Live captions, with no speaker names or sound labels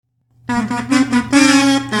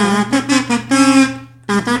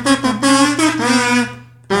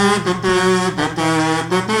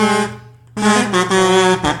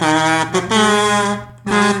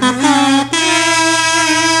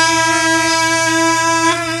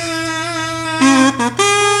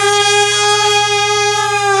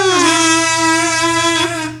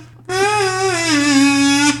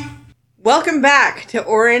Welcome back to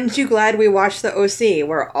Orange You Glad We Watched the OC,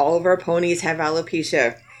 where all of our ponies have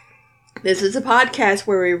alopecia. This is a podcast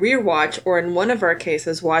where we rewatch, or in one of our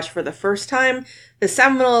cases, watch for the first time, the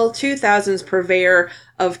seminal 2000s purveyor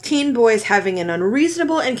of teen boys having an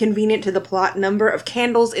unreasonable and convenient to the plot number of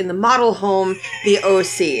candles in the model home, the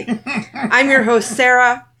OC. I'm your host,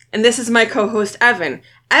 Sarah, and this is my co-host, Evan.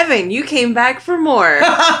 Evan, you came back for more.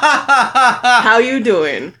 How you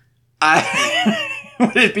doing?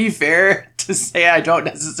 Would it be fair to say I don't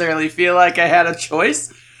necessarily feel like I had a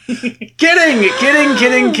choice?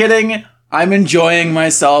 Kidding. I'm enjoying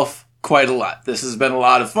myself quite a lot. This has been a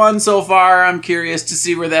lot of fun so far. I'm curious to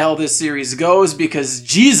see where the hell this series goes because,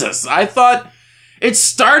 Jesus, I thought it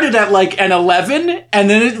started at like an 11 and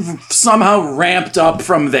then it somehow ramped up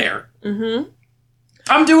from there. Mm-hmm.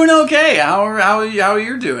 I'm doing okay. How are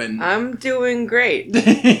you doing? I'm doing great.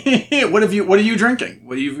 What are you drinking?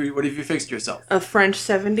 What have you fixed yourself? A French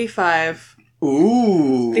 75.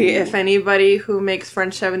 Ooh. If anybody who makes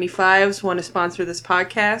French 75s want to sponsor this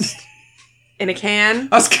podcast in a can.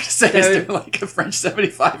 I was going to say, is there like a French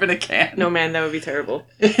 75 in a can? No, man, that would be terrible.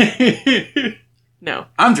 No.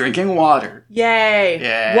 I'm drinking water.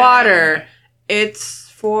 Yay. Water.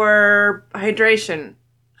 It's for hydration.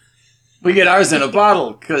 We get ours in a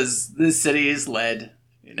bottle because this city is lead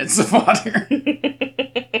and it's water.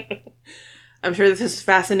 I'm sure this is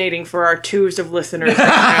fascinating for our twos of listeners. Okay,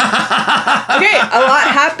 a lot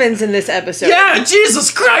happens in this episode. Yeah,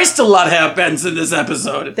 Jesus Christ, a lot happens in this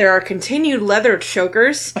episode. There are continued leather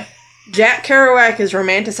chokers. Jack Kerouac is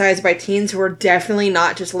romanticized by teens who are definitely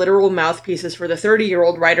not just literal mouthpieces for the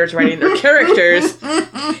 30-year-old writers writing their characters.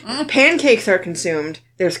 Pancakes are consumed.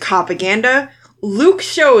 There's propaganda. Luke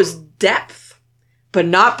shows depth, but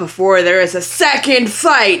not before there is a second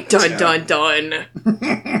fight. Dun, dun, dun.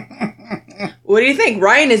 What do you think?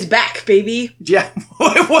 Ryan is back, baby. Yeah,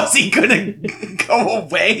 was he gonna go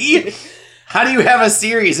away? How do you have a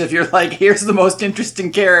series if you're like, here's the most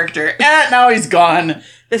interesting character, now he's gone?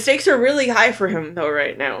 The stakes are really high for him, though,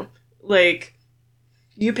 right now. Like,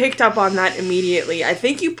 you picked up on that immediately. I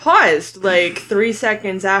think you paused, 3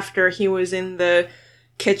 seconds after he was in the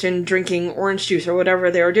kitchen drinking orange juice or whatever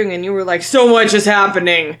they were doing, and you were like, so much is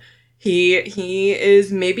happening. He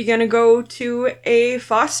is maybe gonna go to a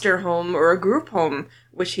foster home or a group home,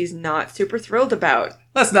 which he's not super thrilled about.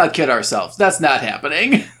 Let's not kid ourselves. That's not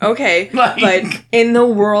happening. Okay, but in the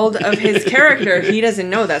world of his character, he doesn't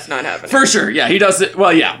know that's not happening. For sure, yeah, he doesn't.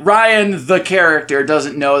 Well, yeah, Ryan, the character,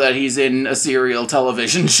 doesn't know that he's in a serial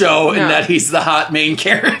television show and that he's the hot main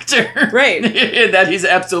character. Right. And that he's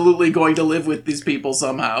absolutely going to live with these people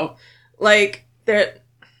somehow.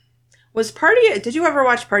 Did you ever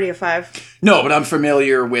watch Party of Five? No, but I'm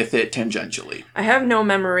familiar with it tangentially. I have no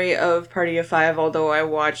memory of Party of Five, although I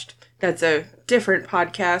watched, that's a different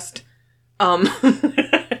podcast.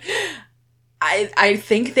 I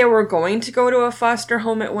think they were going to go to a foster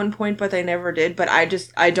home at one point, but they never did. But I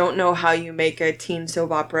don't know how you make a teen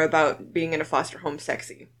soap opera about being in a foster home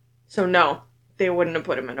sexy. So no, they wouldn't have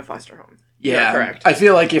put him in a foster home. Yeah, you're correct. I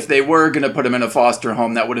feel like if they were going to put him in a foster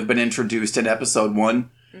home, that would have been introduced in episode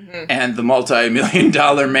 1. Mm-hmm. And the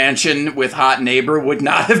multi-million-dollar mansion with hot neighbor would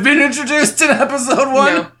not have been introduced in episode 1.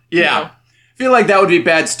 No, yeah. No. I feel like that would be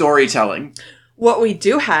bad storytelling. What we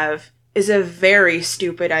do have is a very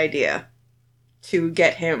stupid idea to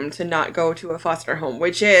get him to not go to a foster home,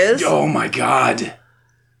 which is... Oh my god.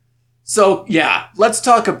 So, yeah, let's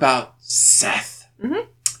talk about Seth. Mm-hmm.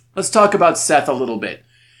 Let's talk about Seth a little bit.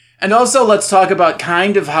 And also, let's talk about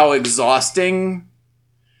kind of how exhausting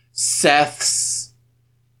Seth's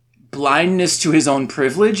blindness to his own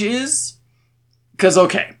privilege is. Because,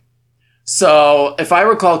 okay, so if I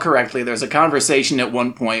recall correctly, there's a conversation at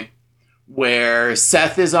one point where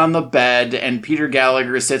Seth is on the bed and Peter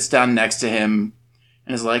Gallagher sits down next to him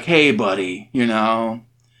and is like, hey, buddy,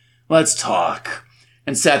 let's talk.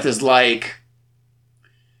 And Seth is like,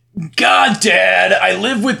 God, Dad, I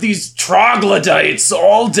live with these troglodytes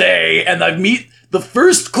all day and I meet the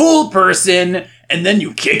first cool person and then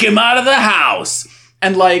you kick him out of the house.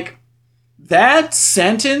 And that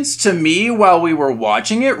sentence to me while we were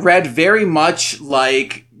watching it read very much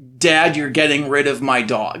like, Dad, you're getting rid of my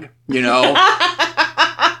dog,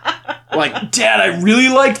 Like, Dad, I really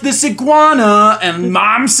liked this iguana, and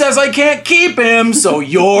Mom says I can't keep him, so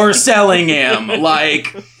you're selling him.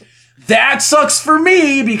 Like, that sucks for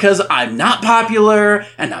me because I'm not popular,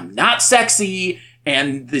 and I'm not sexy,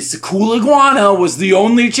 and this cool iguana was the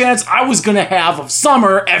only chance I was gonna have of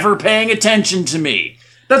Summer ever paying attention to me.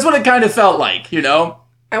 That's what it kind of felt like, you know?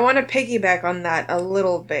 I want to piggyback on that a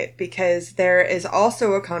little bit because there is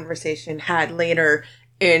also a conversation had later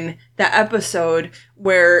in the episode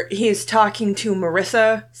where he's talking to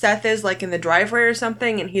Marissa. Seth is like in the driveway or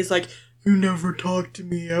something, and he's like, "You never talked to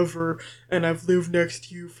me ever, and I've lived next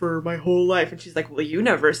to you for my whole life." And she's like, "Well, you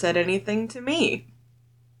never said anything to me."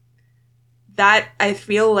 That, I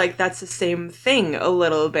feel like that's the same thing a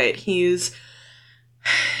little bit. He's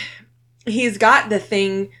got the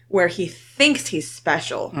thing where he thinks he's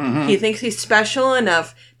special. Mm-hmm. He thinks he's special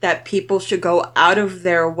enough that people should go out of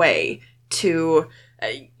their way to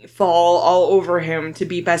fall all over him, to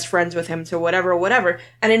be best friends with him, to whatever.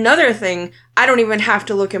 And another thing, I don't even have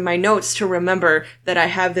to look at my notes to remember that I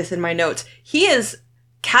have this in my notes. He is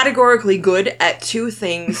categorically good at two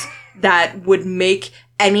things that would make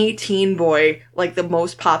any teen boy like the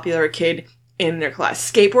most popular kid in their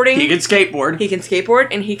class. Skateboarding. He can skateboard. He can skateboard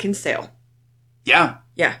and he can sail. Yeah.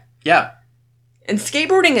 Yeah. Yeah. And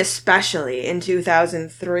skateboarding especially in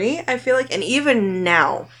 2003, I feel like, and even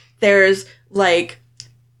now, there's like,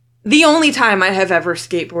 the only time I have ever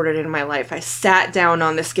skateboarded in my life, I sat down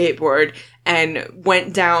on the skateboard and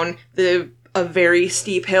went down a very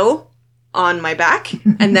steep hill on my back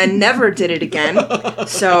and then never did it again.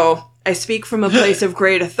 So I speak from a place of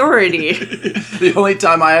great authority. The only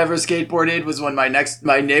time I ever skateboarded was when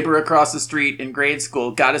my neighbor across the street in grade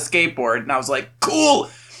school got a skateboard, and I was like, "Cool,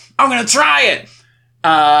 I'm gonna try it."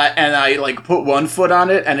 And I like put one foot on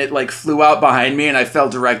it, and it like flew out behind me, and I fell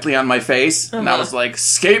directly on my face. And I was like,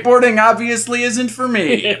 "Skateboarding obviously isn't for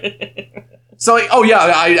me." So,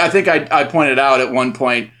 I think I pointed out at one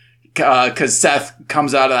point because Seth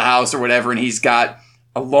comes out of the house or whatever, and he's got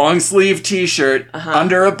a long sleeve t-shirt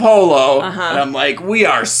under a polo. And I'm like, we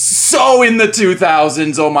are so in the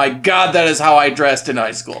 2000s. Oh my God, that is how I dressed in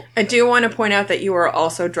high school. I do want to point out that you are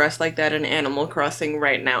also dressed like that in Animal Crossing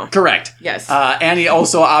right now. Correct. Yes. And he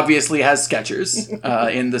also obviously has Skechers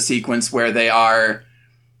in the sequence where they are,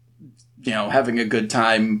 having a good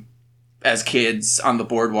time as kids on the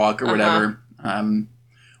boardwalk or whatever.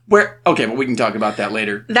 But we can talk about that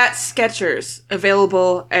later. That's Skechers,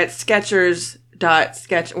 available at Skechers.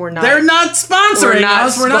 Or not. They're not sponsoring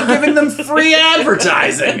us. We're not giving them free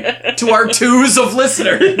advertising to our twos of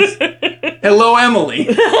listeners. Hello, Emily.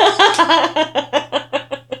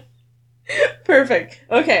 Perfect.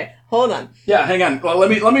 Okay, hold on. Yeah, hang on. Well,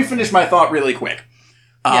 let me finish my thought really quick.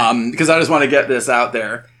 Because I just want to get this out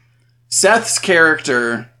there. Seth's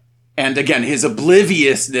character, and again, his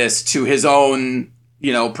obliviousness to his own,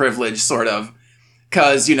 privilege, sort of.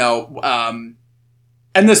 Because,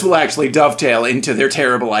 and this will actually dovetail into their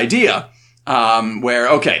terrible idea,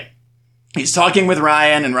 where, he's talking with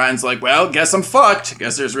Ryan, and Ryan's like, well, guess I'm fucked.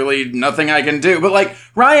 Guess there's really nothing I can do. But,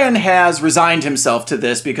 Ryan has resigned himself to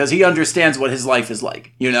this because he understands what his life is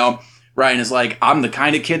like, Ryan is like, I'm the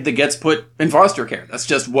kind of kid that gets put in foster care. That's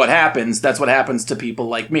just what happens. That's what happens to people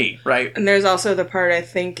like me, right? And there's also the part, I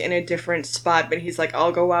think, in a different spot, but he's like,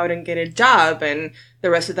 I'll go out and get a job, and the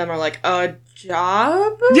rest of them are like, a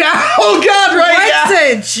job? Yeah, oh God, right?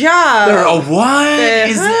 What's a job? They're a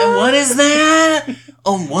what? What is that?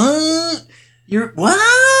 A what? You're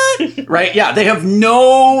what? Right, yeah, they have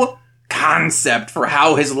no concept for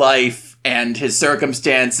how his life and his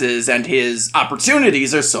circumstances and his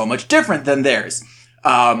opportunities are so much different than theirs.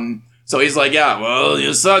 So he's like, yeah, well,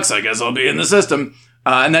 it sucks. I guess I'll be in the system.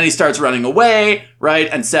 And then he starts running away, right?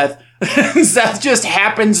 And Seth just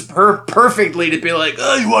happens perfectly to be like,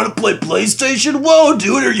 oh, you want to play PlayStation? Whoa,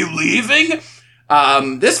 dude, are you leaving?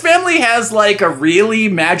 This family has a really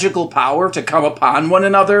magical power to come upon one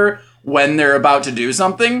another when they're about to do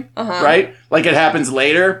something, right? Like it happens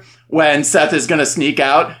later when Seth is going to sneak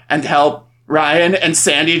out and help Ryan, and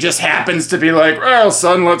Sandy just happens to be like, well,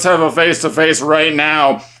 son, let's have a face-to-face right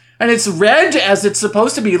now. And it's read as it's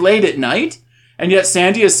supposed to be late at night, and yet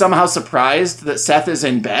Sandy is somehow surprised that Seth is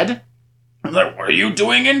in bed. I'm like, what are you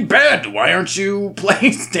doing in bed? Why aren't you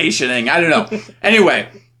PlayStationing? I don't know. Anyway,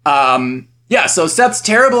 so Seth's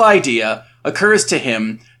terrible idea occurs to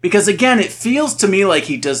him because, again, it feels to me like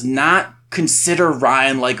he does not consider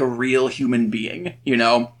Ryan like a real human being,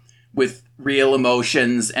 with real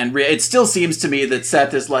emotions. And it still seems to me that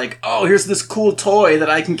Seth is like, oh, here's this cool toy that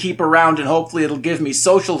I can keep around and hopefully it'll give me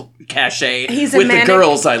social cachet with the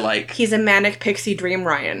girls I like. He's a manic pixie dream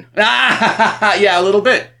Ryan. Yeah, a little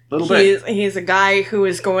bit. Little bit. He's a guy who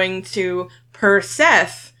is going to, per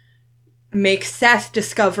Seth, make Seth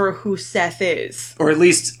discover who Seth is. Or at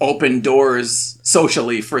least open doors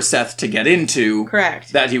socially for Seth to get into.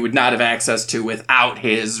 Correct. That he would not have access to without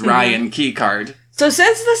his Ryan keycard. So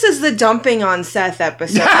since this is the dumping on Seth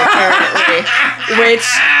episode, apparently, which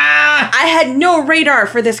I had no radar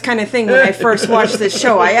for this kind of thing when I first watched this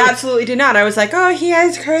show. I absolutely did not. I was like, oh, he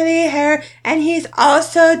has curly hair, and he's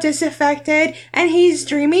also disaffected, and he's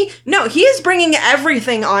dreamy. No, he is bringing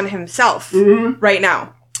everything on himself right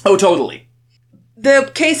now. Oh, totally.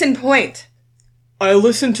 The case in point. I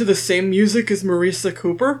listen to the same music as Marissa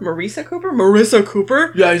Cooper. Marissa Cooper? Marissa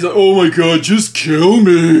Cooper? Yeah, he's like, oh my god, just kill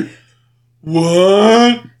me.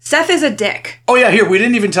 What? Seth is a dick. Oh yeah, here, we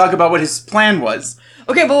didn't even talk about what his plan was.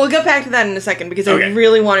 Okay, but we'll get back to that in a second, because I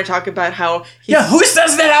really want to talk about how Yeah, who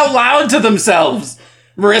says that out loud to themselves?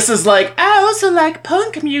 Marissa's like, I also like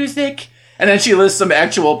punk music. And then she lists some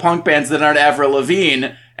actual punk bands that aren't Avril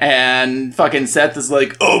Lavigne. And fucking Seth is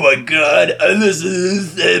like, oh my god, I listen to the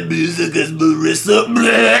same music as Marissa.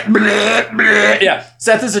 Blah, blah, blah. Yeah,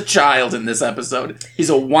 Seth is a child in this episode. He's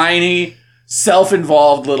a whiny,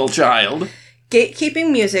 self-involved little child.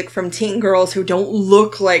 Gatekeeping music from teen girls who don't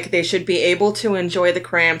look like they should be able to enjoy the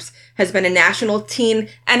Cramps has been a national teen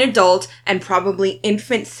and adult and probably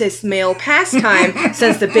infant cis male pastime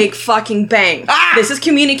since the Big Fucking Bang. This is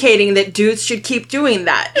communicating that dudes should keep doing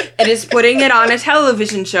that. It is putting it on a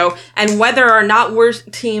television show, and whether or not we're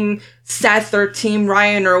Team Seth or Team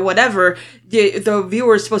Ryan or whatever, the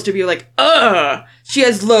viewer's supposed to be like, ugh, she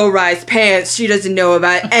has low-rise pants, she doesn't know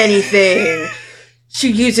about anything. She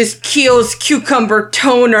uses Kiehl's cucumber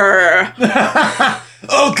toner.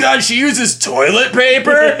 Oh god, she uses toilet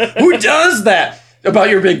paper? Who does that? About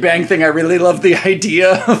your Big Bang thing, I really love the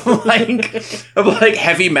idea of like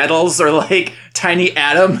heavy metals or like tiny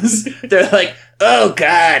atoms. They're like, oh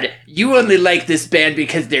god, you only like this band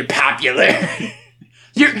because they're popular.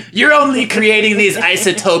 You're only creating these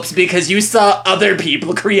isotopes because you saw other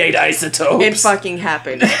people create isotopes. It fucking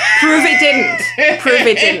happened. Prove it didn't. Prove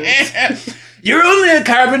it didn't. You're only a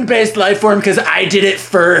carbon-based life form because I did it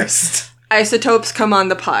first. Isotopes, come on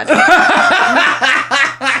the pod.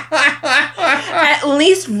 At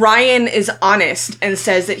least Ryan is honest and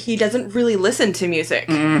says that he doesn't really listen to music.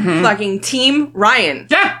 Mm-hmm. Fucking Team Ryan.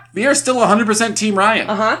 Yeah, we are still 100% Team Ryan.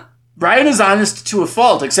 Uh-huh. Ryan is honest to a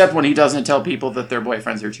fault, except when he doesn't tell people that their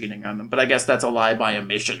boyfriends are cheating on them. But I guess that's a lie by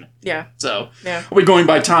omission. Yeah. So, yeah. Are we going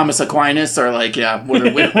by Thomas Aquinas, or like, yeah, what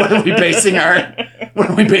are we basing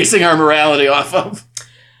our morality off of?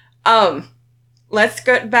 Let's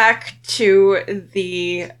get back to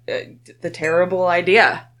the terrible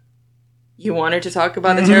idea. You wanted to talk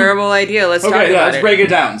about the terrible idea. Let's talk about it. Let's break it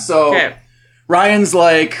down. So. Okay. Ryan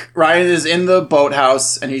is in the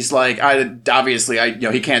boathouse, and he's like,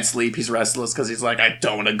 he can't sleep. He's restless because he's like, I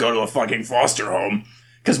don't want to go to a fucking foster home.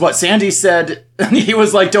 Because what Sandy said, he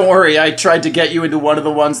was like, don't worry, I tried to get you into one of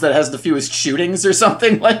the ones that has the fewest shootings or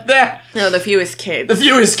something like that. No, the fewest kids. The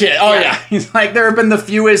fewest kids. Oh, yeah. He's like, there have been the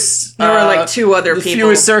fewest... There were like two other people. The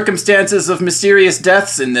fewest circumstances of mysterious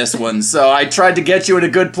deaths in this one, so I tried to get you in a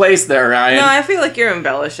good place there, Ryan. No, I feel like you're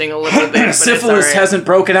embellishing a little bit, Syphilis hasn't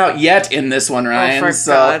broken out yet in this one, Ryan. Oh, for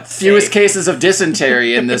God's fewest sake. Cases of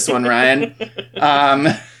dysentery in this one, Ryan.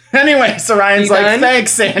 Anyway, so Ryan's like,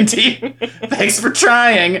 thanks, Sandy. Thanks for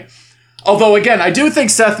trying. Although, again, I do think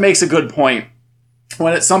Seth makes a good point.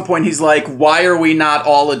 When at some point he's like, why are we not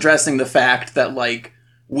all addressing the fact that, like,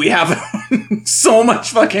 we have so much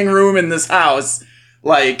fucking room in this house?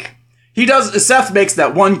 Like, Seth makes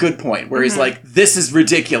that one good point where he's like, this is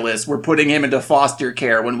ridiculous. We're putting him into foster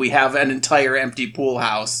care when we have an entire empty pool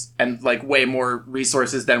house and, like, way more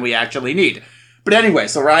resources than we actually need. But anyway,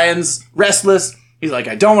 so Ryan's restless. He's like,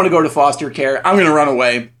 I don't want to go to foster care. I'm going to run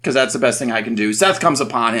away because that's the best thing I can do. Seth comes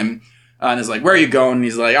upon him and is like, where are you going? And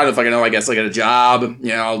he's like, I don't know if I can know. I guess I get a job. You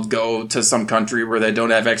know, I'll go to some country where they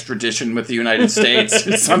don't have extradition with the United States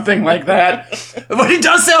or something like that. But he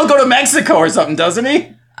does say I'll go to Mexico or something, doesn't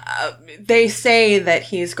he? They say that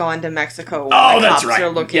he's gone to Mexico. When the cops are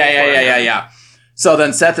looking for him. Yeah. So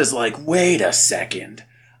then Seth is like, wait a second.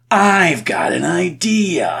 I've got an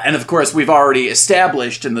idea. And of course, we've already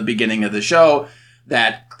established in the beginning of the show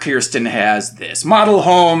that Kirsten has this model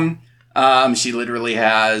home. She literally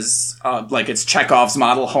has, it's Chekhov's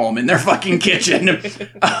model home in their fucking kitchen.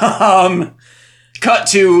 Cut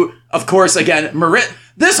to, of course, again,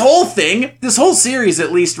 this whole series,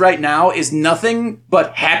 at least right now, is nothing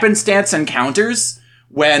but happenstance encounters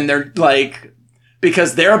when they're, like,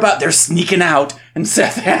 because they're sneaking out, and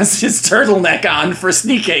Seth has his turtleneck on for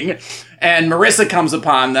sneaking, and Marissa comes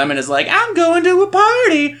upon them and is like, I'm going to a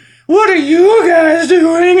party what are you guys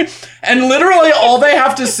doing? And literally all they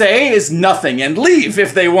have to say is nothing and leave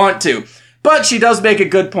if they want to. But she does make a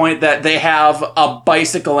good point that they have a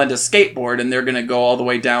bicycle and a skateboard, and they're going to go all the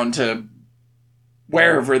way down to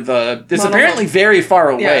wherever it's apparently very far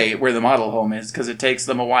away where the model home is, because it takes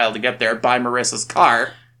them a while to get there by Marissa's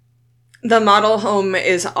car. The model home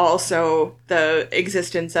is also, the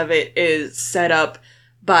existence of it is set up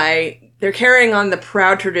by, they're carrying on the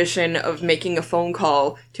proud tradition of making a phone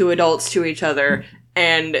call to adults to each other,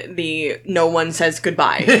 and no one says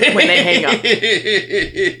goodbye when they hang up.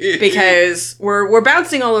 Because we're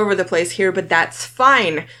bouncing all over the place here, but that's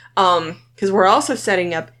fine. Because we're also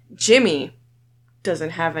setting up Jimmy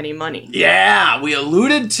doesn't have any money. Yeah, we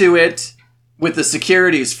alluded to it with the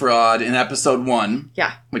securities fraud in episode 1.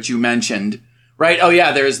 Yeah. Which you mentioned. Right? Oh,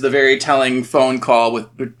 yeah, there's the very telling phone call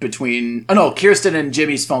between... Oh, no, Kirsten and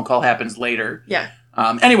Jimmy's phone call happens later. Yeah.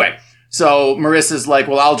 Anyway, so Marissa's like,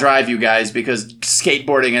 well, I'll drive you guys because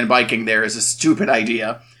skateboarding and biking there is a stupid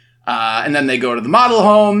idea. And then they go to the model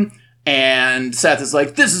home, and Seth is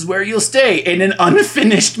like, this is where you'll stay, in an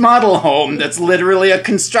unfinished model home that's literally a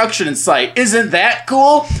construction site. Isn't that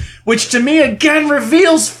cool? Which to me, again,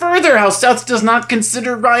 reveals further how Seth does not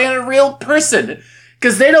consider Ryan a real person.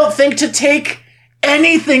 Because they don't think to take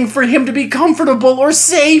anything for him to be comfortable or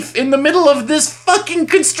safe in the middle of this fucking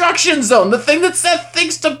construction zone. The thing that Seth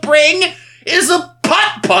thinks to bring is a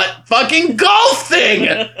putt-putt fucking golf thing.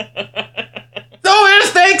 So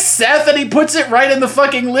thanks, Seth, and he puts it right in the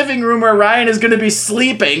fucking living room where Ryan is going to be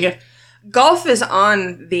sleeping. Golf is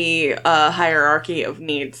on the hierarchy of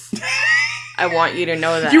needs. I want you to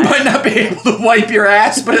know that. You might not be able to wipe your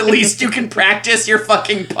ass, but at least you can practice your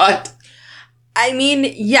fucking putt. I mean,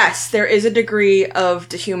 yes, there is a degree of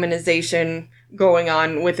dehumanization going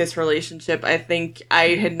on with this relationship. I think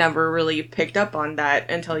I had never really picked up on that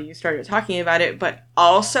until you started talking about it. But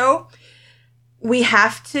also, we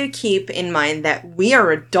have to keep in mind that we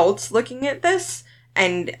are adults looking at this,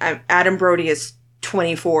 and Adam Brody is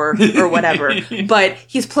 24 or whatever, but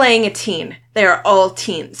he's playing a teen. They are all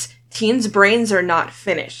teens. Teens' brains are not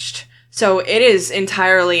finished. So it is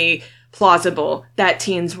entirely plausible that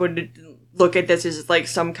teens would look at this as like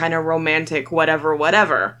some kind of romantic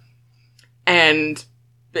whatever, and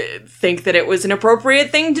think that it was an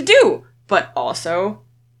appropriate thing to do. But also,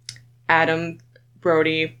 Adam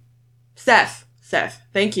Brody, Seth,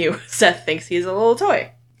 thank you. Seth thinks he's a little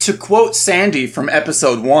toy. To quote Sandy from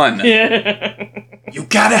episode 1, you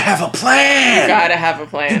gotta have a plan! You gotta have a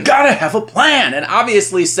plan. You gotta have a plan! And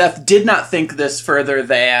obviously Seth did not think this further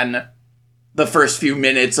than the first few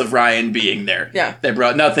minutes of Ryan being there. Yeah. They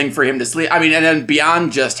brought nothing for him to sleep. I mean, and then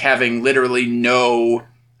beyond just having literally no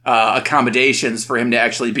accommodations for him to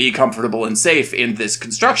actually be comfortable and safe in this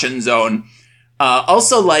construction zone,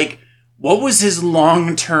 also, like, what was his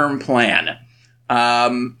long-term plan?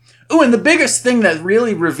 And the biggest thing that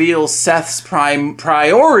really reveals Seth's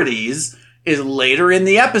priorities is later in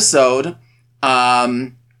the episode,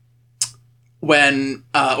 when,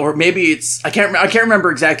 or maybe it's, I can't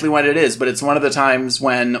remember exactly when it is, but it's one of the times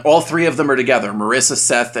when all three of them are together, Marissa,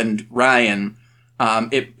 Seth, and Ryan.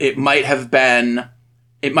 It might have been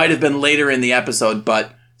later in the episode,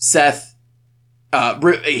 but Seth,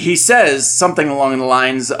 he says something along the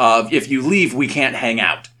lines of, if you leave, we can't hang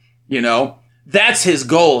out, you know? That's his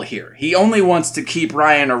goal here. He only wants to keep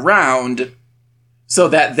Ryan around so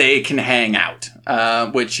that they can hang out,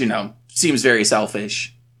 which, you know, seems very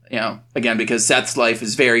selfish. You know, again, because Seth's life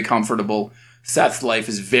is very comfortable. Seth's life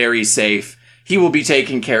is very safe. He will be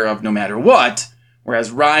taken care of no matter what,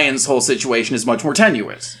 whereas Ryan's whole situation is much more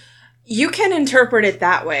tenuous. You can interpret it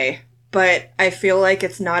that way, but I feel like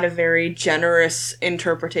it's not a very generous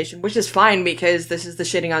interpretation, which is fine because this is the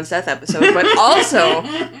shitting on Seth episode, but also,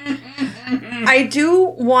 I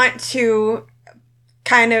do want to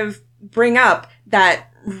kind of bring up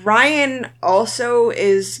that Ryan also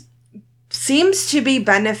seems to be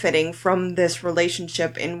benefiting from this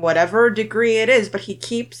relationship in whatever degree it is, but he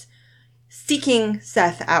keeps seeking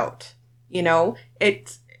Seth out. You know,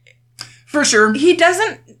 it's for sure. He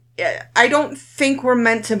doesn't. I don't think we're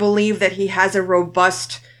meant to believe that he has a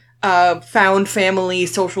robust, found family,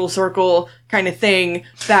 social circle kind of thing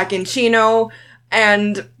back in Chino,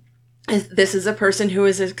 and this is a person who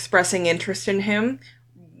is expressing interest in him,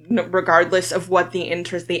 regardless of what the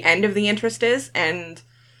end of the interest is, and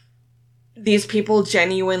these people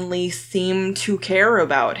genuinely seem to care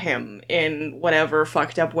about him in whatever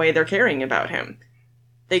fucked up way they're caring about him.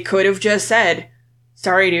 They could have just said,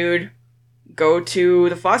 sorry, dude, go to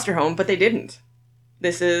the foster home, but they didn't.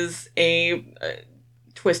 This is a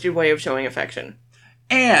twisted way of showing affection.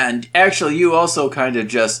 And actually, you also kind of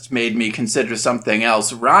just made me consider something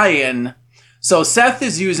else. Ryan. So Seth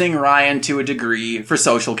is using Ryan to a degree for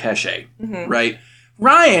social cachet, right?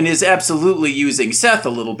 Ryan is absolutely using Seth a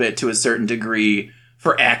little bit to a certain degree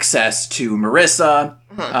for access to Marissa.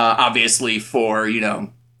 Obviously for,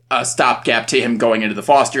 a stopgap to him going into the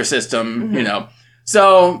foster system,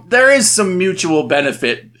 So there is some mutual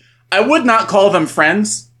benefit. I would not call them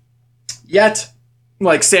friends yet.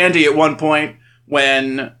 Like Sandy at one point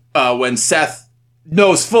when Seth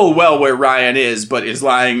knows full well where Ryan is, but is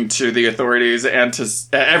lying to the authorities and to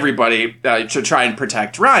everybody to try and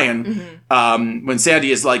protect Ryan. When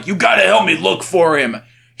Sandy is like, you gotta help me look for him.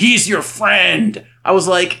 He's your friend. I was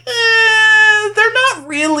like, they're not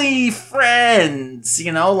really friends,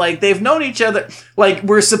 like they've known each other. Like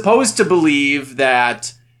we're supposed to believe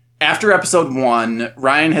that after episode 1,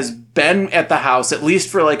 Ryan has been at the house at least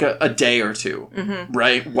for like a day or two,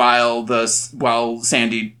 right? While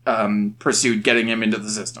Sandy pursued getting him into the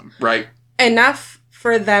system, right? Enough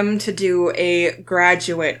for them to do a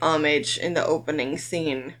graduate homage in the opening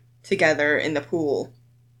scene together in the pool.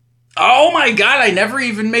 Oh my god, I never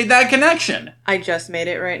even made that connection. I just made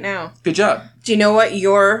it right now. Good job. Do you know what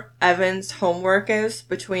your Evan's homework is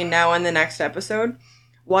between now and the next episode?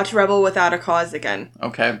 Watch Rebel Without a Cause again.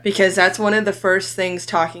 Okay. Because that's one of the first things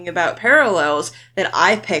talking about parallels that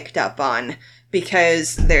I picked up on.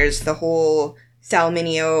 Because there's the whole Sal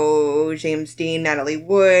Mineo, James Dean, Natalie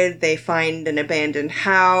Wood. They find an abandoned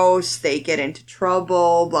house. They get into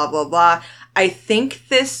trouble, blah, blah, blah. I think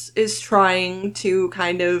this is trying to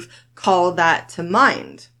kind of call that to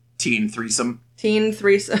mind. Teen threesome. Teen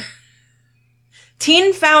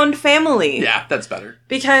found family. Yeah, that's better.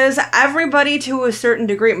 Because everybody to a certain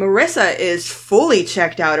degree, Marissa is fully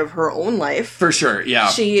checked out of her own life. For sure, yeah.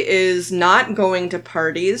 She is not going to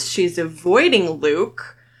parties. She's avoiding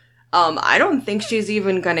Luke. I don't think she's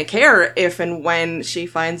even gonna care if and when she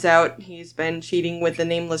finds out he's been cheating with the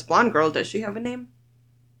nameless blonde girl. Does she have a name?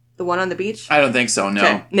 The one on the beach? I don't think so, no.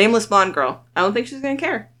 Okay. Nameless blonde girl. I don't think she's gonna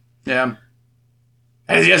care. Yeah.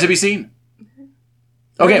 It has to be seen.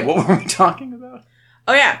 Okay, what were we talking about?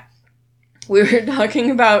 Oh, yeah. We were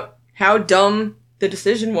talking about how dumb the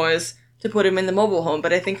decision was to put him in the mobile home,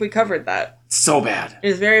 but I think we covered that. So bad. It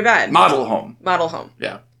was very bad. Model home. Model home.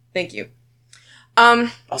 Yeah. Thank you.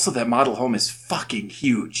 Also, that model home is fucking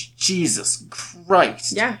huge. Jesus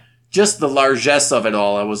Christ. Yeah. Just the largesse of it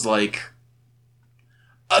all, I was like...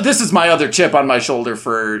 this is my other chip on my shoulder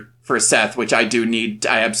for Seth, which I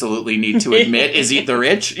absolutely need to admit, is eat the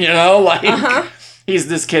rich, Like, he's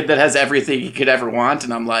this kid that has everything he could ever want,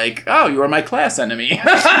 and I'm like, oh, you are my class enemy.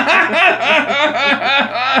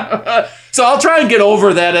 So I'll try and get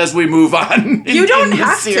over that as we move on. You don't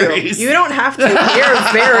have to. You don't have to.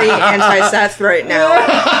 You're very anti-Seth right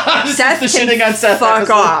now. Seth the shitting on Seth fuck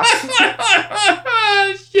off.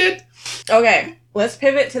 Shit. Okay. Let's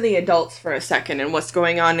pivot to the adults for a second and what's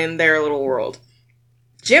going on in their little world.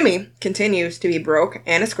 Jimmy continues to be broke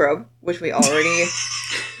and a scrub, which we already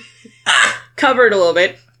covered a little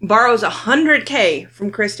bit. Borrows $100K from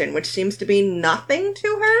Kristen, which seems to be nothing to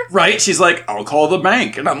her. Right? She's like, I'll call the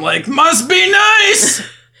bank. And I'm like, must be nice!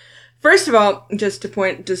 First of all, just to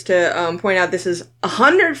point out, this is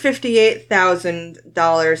 $158,000,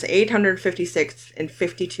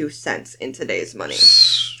 $856.52 in today's money.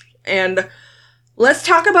 And... let's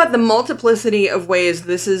talk about the multiplicity of ways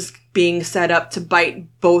this is being set up to bite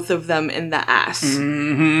both of them in the ass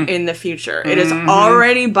in the future. It is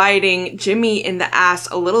already biting Jimmy in the ass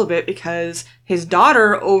a little bit because his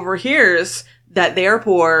daughter overhears that they are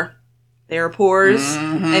poor. They are poors,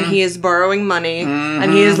 and he is borrowing money,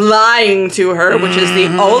 and he is lying to her, which is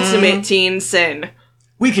the ultimate teen sin.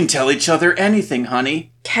 We can tell each other anything,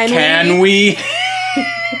 honey. Can we?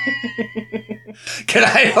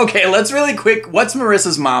 Okay, let's really quick. What's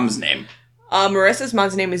Marissa's mom's name? Marissa's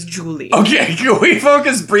mom's name is Julie. Okay, can we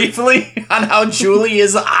focus briefly on how Julie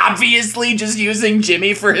is obviously just using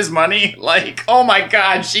Jimmy for his money? Like, oh my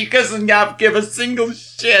god, she doesn't give a single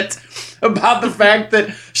shit about the fact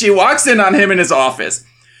that she walks in on him in his office.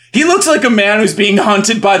 He looks like a man who's being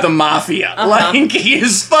hunted by the mafia. Like, he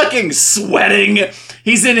is fucking sweating.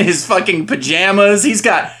 He's in his fucking pajamas. He's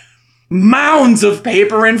got mounds of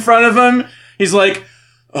paper in front of him. He's like,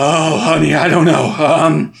 oh, honey, I don't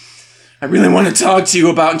know. I really want to talk to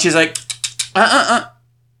you about... And she's like,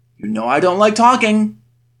 You know I don't like talking.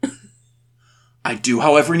 I do,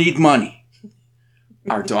 however, need money.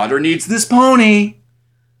 Our daughter needs this pony.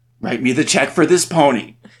 Write me the check for this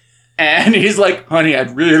pony. And he's like, honey,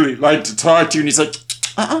 I'd really like to talk to you. And he's like,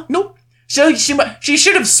 nope. She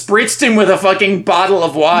should have spritzed him with a fucking bottle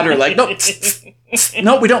of water. Like, no,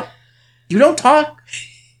 no, we don't. You don't talk?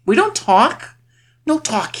 We don't talk? No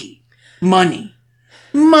talkie. Money.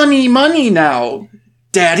 Money now.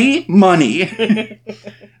 Daddy, money.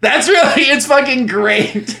 That's really, it's fucking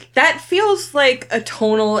great. That feels like a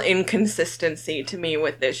tonal inconsistency to me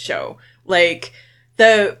with this show. Like,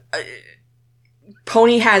 the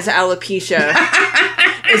Pony has alopecia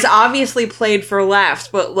is obviously played for laughs,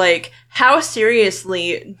 but, like, how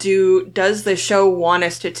seriously does the show want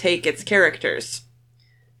us to take its characters?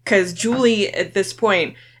 Because Julie, at this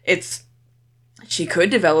point, she could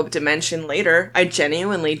develop dimension later. I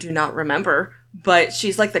genuinely do not remember. But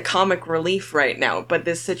she's like the comic relief right now. But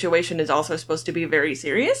this situation is also supposed to be very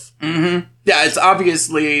serious. Mm-hmm. Yeah, it's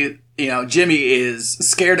obviously, Jimmy is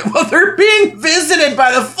scared. Well, they're being visited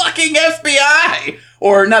by the fucking FBI.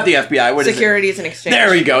 Or not the FBI. What Securities and Exchange. There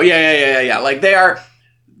we go. Yeah. Like they're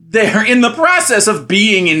in the process of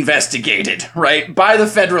being investigated, right? By the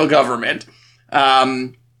federal government.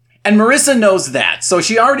 And Marissa knows that. So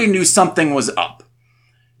she already knew something was up.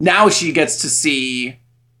 Now she gets to see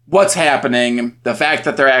what's happening, the fact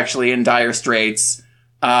that they're actually in dire straits.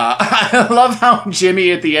 I love how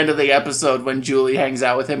Jimmy, at the end of the episode, when Julie hangs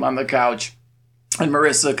out with him on the couch, and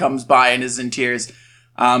Marissa comes by and is in tears.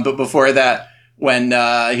 But before that, when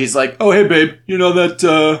he's like, oh, hey, babe, you know that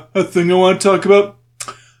thing I want to talk about?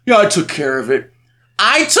 Yeah, I took care of it.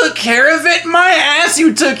 I took care of it? My ass,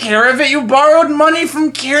 you took care of it. You borrowed money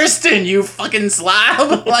from Kirsten, you fucking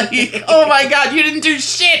slob. Like, oh my God, you didn't do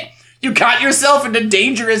shit. You got yourself into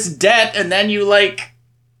dangerous debt, and then you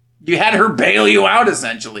had her bail you out,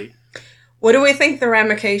 essentially. What do we think the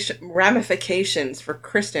ramifications for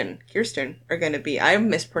Kirsten are going to be? I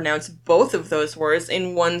mispronounced both of those words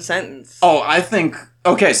in one sentence. Oh, I think...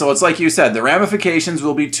 Okay, so it's like you said, the ramifications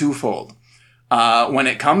will be twofold. When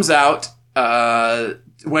it comes out,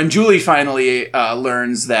 when Julie finally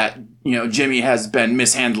learns that, Jimmy has been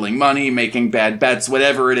mishandling money, making bad bets,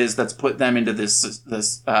 whatever it is that's put them into this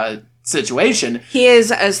situation. He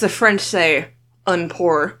is, as the French say,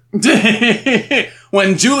 unpoor.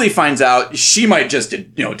 When Julie finds out, she might just,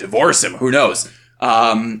 divorce him. Who knows?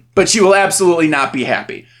 But she will absolutely not be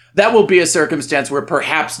happy. That will be a circumstance where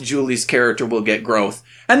perhaps Julie's character will get growth.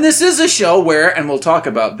 And this is a show where, and we'll talk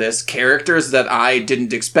about this, characters that I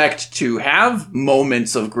didn't expect to have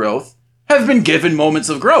moments of growth have been given moments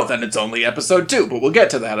of growth. And it's only episode 2, but we'll get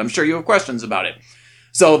to that. I'm sure you have questions about it.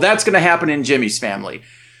 So that's going to happen in Jimmy's family.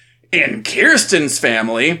 In Kirsten's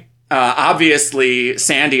family, obviously,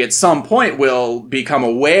 Sandy at some point will become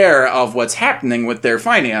aware of what's happening with their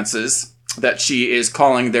finances, that she is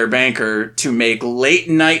calling their banker to make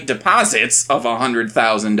late-night deposits of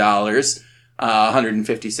 $100,000,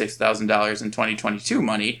 $156,000 in 2022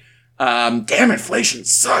 money. Damn, inflation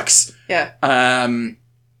sucks. Yeah.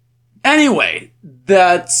 Anyway,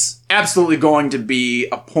 that's absolutely going to be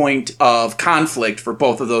a point of conflict for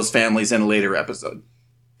both of those families in a later episode.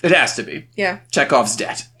 It has to be. Yeah. Chekhov's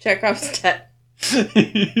debt. Chekhov's debt.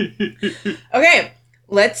 Okay,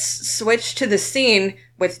 let's switch to the scene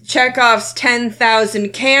with Chekhov's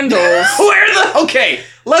 10,000 candles. Okay,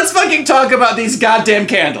 let's fucking talk about these goddamn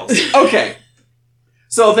candles. Okay.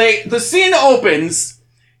 So the scene opens.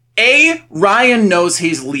 Ryan knows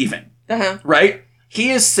he's leaving. Uh-huh. Right? He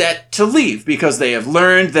is set to leave because they have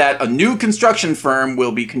learned that a new construction firm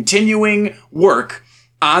will be continuing work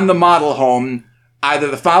on the model home either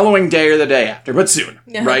the following day or the day after, but soon,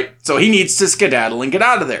 right? So he needs to skedaddle and get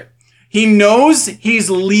out of there. He knows he's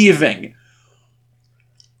leaving.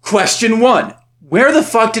 Question 1. Where the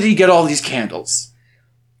fuck did he get all these candles?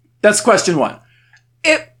 That's question 1.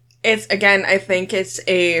 It's, again, I think it's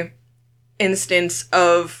a instance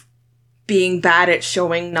of being bad at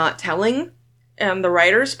showing, not telling on the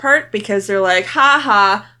writer's part, because they're like,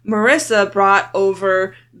 haha, Marissa brought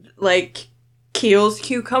over, like, Kiehl's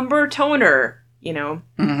cucumber toner.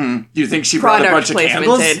 Mm-hmm. Do you think she brought a bunch of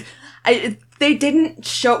candles? They didn't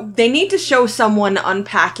show... They need to show someone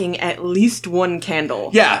unpacking at least one candle.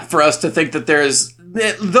 Yeah, for us to think that there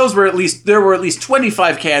were at least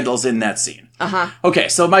 25 candles in that scene. Uh-huh. Okay,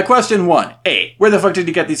 so my question 1, where the fuck did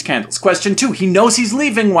he get these candles? Question 2, he knows he's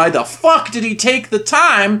leaving. Why the fuck did he take the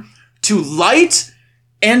time to light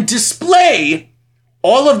and display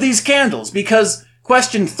all of these candles? Because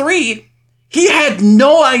question 3... he had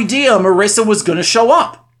no idea Marissa was going to show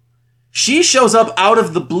up. She shows up out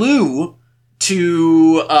of the blue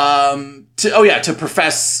to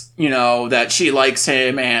profess, that she likes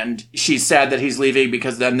him, and she's sad that he's leaving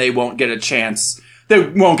because then they won't get a chance. They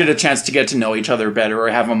won't get a chance to get to know each other better or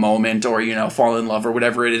have a moment or, fall in love or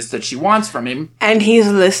whatever it is that she wants from him. And he's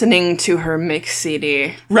listening to her mix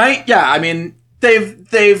CD. Right? Yeah, I mean,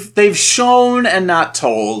 they've shown and not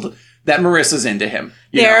told that Marissa's into him.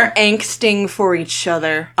 They're angsting for each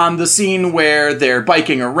other. On the scene where they're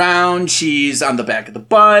biking around, she's on the back of the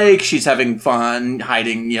bike, she's having fun,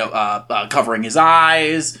 hiding, covering his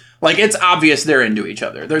eyes. Like, it's obvious they're into each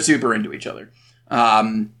other. They're super into each other.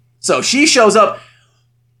 So she shows up.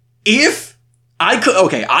 If I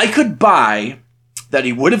could buy that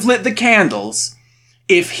he would have lit the candles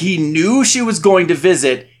if he knew she was going to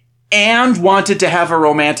visit and wanted to have a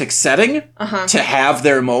romantic setting to have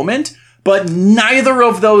their moment. But neither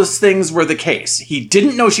of those things were the case. He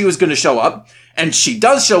didn't know she was going to show up, and she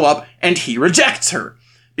does show up, and he rejects her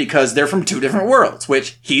because they're from two different worlds,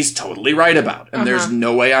 which he's totally right about. And there's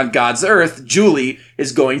no way on God's earth Julie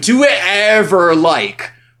is going to ever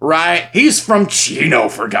like, right? He's from Chino,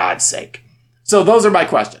 for God's sake. So those are my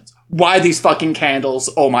questions. Why these fucking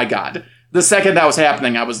candles? Oh my God. The second that was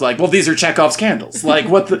happening, I was like, well, these are Chekhov's candles. Like,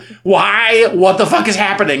 why? What the fuck is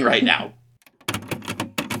happening right now?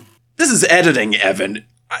 This is editing, Evan.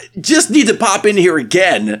 I just need to pop in here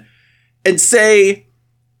again and say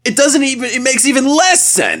it makes even less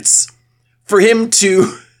sense for him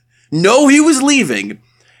to know he was leaving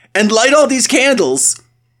and light all these candles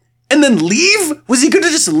and then leave? Was he going to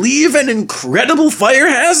just leave an incredible fire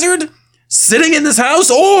hazard sitting in this house?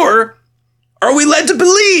 Or are we led to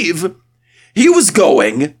believe he was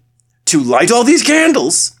going to light all these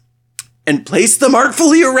candles and place them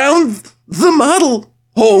artfully around the model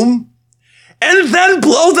home and then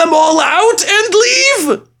blow them all out and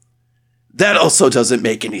leave? That also doesn't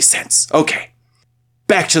make any sense. Okay,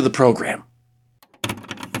 back to the program.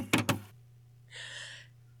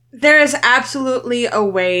 There is absolutely a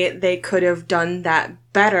way they could have done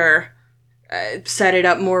that better, set it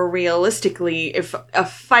up more realistically if a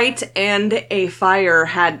fight and a fire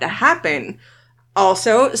had to happen.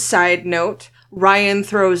 Also, side note, Ryan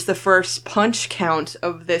throws the first punch count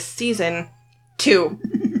of this season.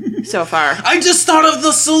 2 so far. I just thought of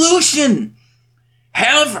the solution.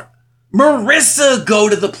 Have Marissa go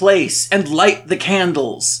to the place and light the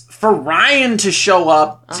candles for Ryan to show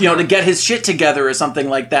up, to get his shit together or something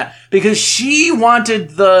like that. Because she would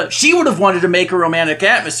have wanted to make a romantic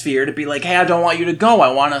atmosphere to be like, hey, I don't want you to go.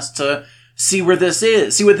 I want us to see what this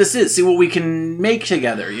is, see what we can make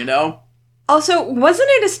together, Also, wasn't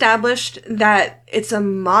it established that it's a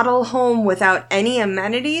model home without any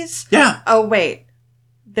amenities? Yeah. Oh, wait.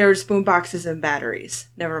 There's boomboxes and batteries.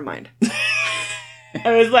 Never mind.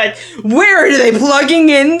 I was like, where are they plugging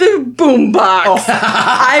in the boombox? Oh.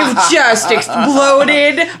 I've just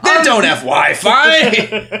exploded. They don't have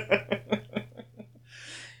Wi-Fi.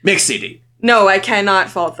 Mix CD. No, I cannot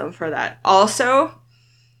fault them for that. Also,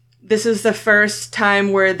 this is the first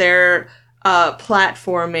time where they're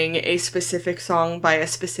platforming a specific song by a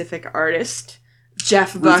specific artist.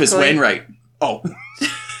 Jeff Buckley. Rufus Wainwright. Oh.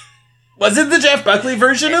 Was it the Jeff Buckley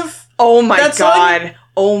version of Oh my that God. song?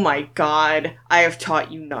 Oh my God. I have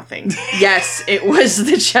taught you nothing. Yes, it was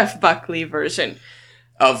the Jeff Buckley version.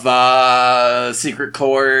 Of Secret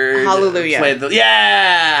Chord. Hallelujah.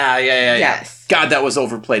 Yeah. Yes. God, that was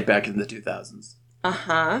overplayed back in the 2000s.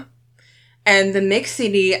 Uh-huh. And the mix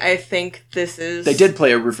CD, I think this is... They did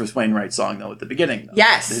play a Rufus Wainwright song, though, at the beginning. Though.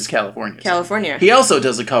 Yes. His California song. California. He also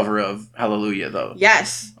does a cover of Hallelujah, though.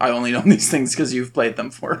 Yes. I only know these things because you've played them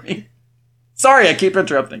for me. Sorry, I keep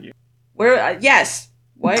interrupting you. Yes.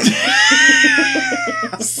 What?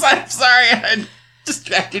 I'm sorry, I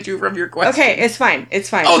distracted you from your question. Okay, it's fine.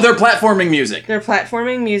 Oh, they're platforming music. They're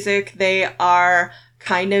platforming music. They are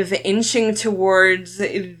kind of inching towards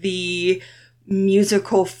the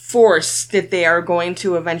musical force that they are going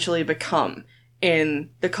to eventually become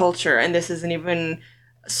in the culture. And this isn't even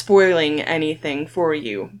spoiling anything for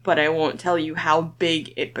you, but I won't tell you how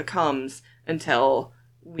big it becomes until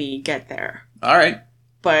we get there. All right.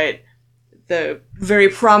 But the very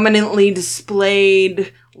prominently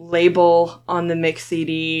displayed label on the mix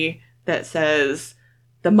CD that says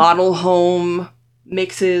the model home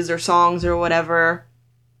mixes or songs or whatever.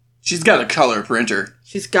 She's got a color printer.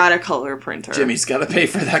 She's got a color printer. Jimmy's got to pay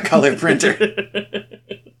for that color printer.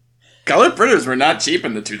 Color printers were not cheap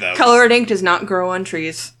in the 2000s. Colored ink does not grow on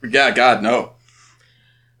trees. Yeah, God, no.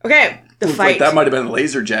 Okay, the Looks fight. like that might have been a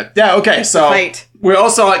laser jet. Yeah, okay, so fight. We all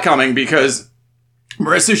saw it coming because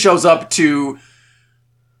Marissa shows up to...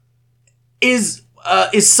 Is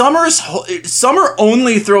Summer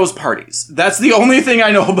only throws parties. That's the only thing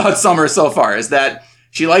I know about Summer so far, is that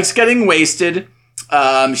she likes getting wasted.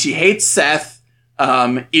 She hates Seth.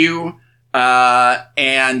 And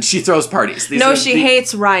she throws parties. She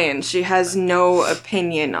hates Ryan. She has no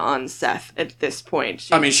opinion on Seth at this point.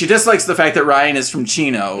 She dislikes the fact that Ryan is from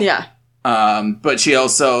Chino. Yeah. But she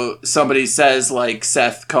also, somebody says, like,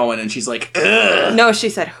 Seth Cohen, and she's like, ugh. No, she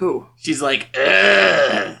said who. She's like,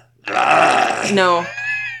 ugh. Ugh. No,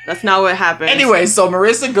 that's not what happened. Anyway, so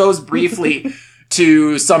Marissa goes briefly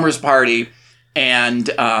to Summer's party, and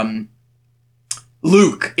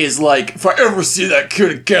Luke is like, if I ever see that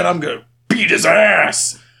kid again, I'm gonna beat his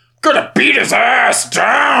ass. Gonna beat his ass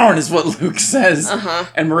down, is what Luke says.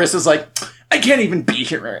 And Marissa's like, I can't even be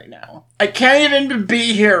here right now. I can't even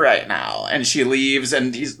be here right now. And she leaves,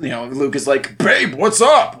 and Luke is like, babe, what's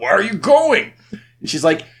up? Where are you going? And she's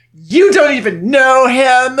like, you don't even know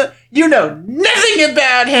him. You know nothing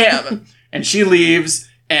about him. And she leaves,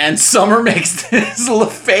 and Summer makes this little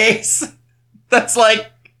face that's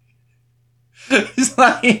like, he's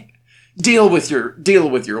like, deal with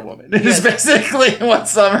your woman. Yes. Is basically what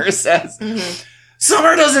Summer says. Mm-hmm.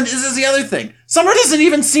 Summer doesn't, this is the other thing. Summer doesn't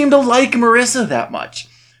even seem to like Marissa that much.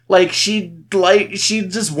 Like, she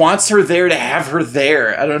just wants her there to have her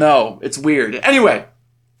there. I don't know. It's weird. Anyway,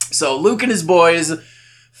 so Luke and his boys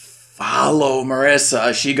follow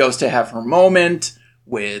Marissa. She goes to have her moment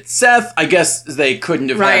with Seth. I guess they couldn't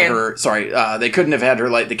have had her, they couldn't have had her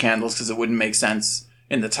light the candles because it wouldn't make sense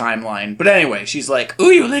in the timeline. But anyway, she's like,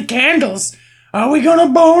 ooh, you lit candles. Are we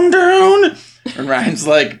gonna bone down? And Ryan's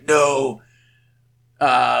like, no.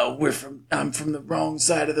 I'm from the wrong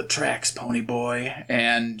side of the tracks, pony boy.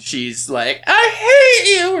 And she's like, I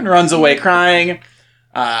hate you, and runs away crying.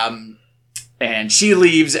 And she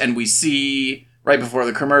leaves, and we see, right before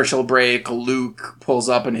the commercial break, Luke pulls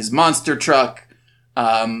up in his monster truck,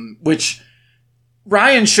 which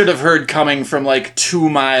Ryan should have heard coming from like 2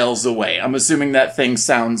 miles away. I'm assuming that thing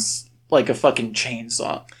sounds like a fucking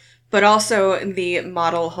chainsaw. But also, the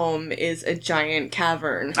model home is a giant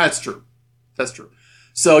cavern. That's true.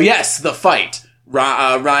 So yes, the fight.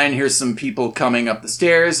 Ryan hears some people coming up the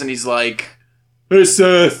stairs, and he's like, hey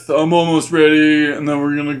Seth, I'm almost ready, and then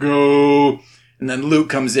we're gonna go. And then Luke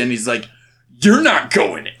comes in, he's like, you're not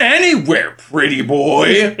going anywhere, pretty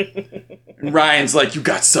boy. And Ryan's like, you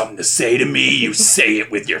got something to say to me? You say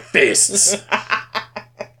it with your fists.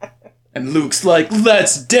 And Luke's like,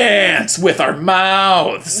 let's dance with our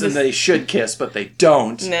mouths. And they should kiss, but they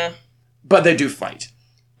don't. Nah. But they do fight.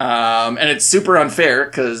 And it's super unfair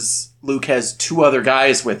because Luke has 2 other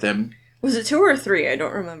guys with him. Was it 2 or 3? I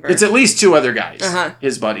don't remember. It's at least 2 other guys,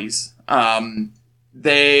 his buddies.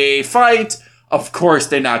 They fight. Of course,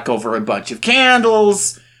 they knock over a bunch of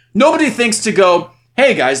candles. Nobody thinks to go,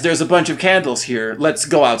 hey guys, there's a bunch of candles here. Let's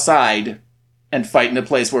go outside and fight in a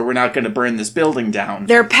place where we're not going to burn this building down.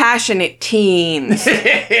 They're passionate teens.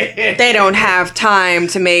 They don't have time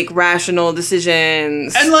to make rational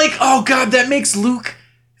decisions. And like, oh god, that makes Luke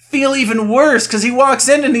feel even worse because he walks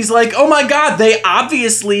in and he's like, oh my god, they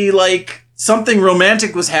obviously, like, something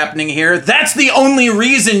romantic was happening here. That's the only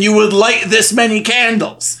reason you would light this many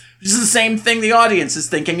candles. Which is the same thing the audience is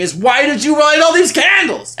thinking is, why did you light all these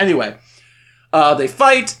candles? Anyway, they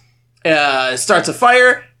fight, starts a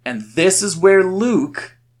fire, and this is where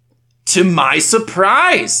Luke, to my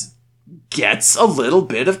surprise, gets a little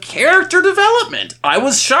bit of character development. I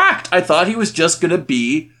was shocked. I thought he was just going to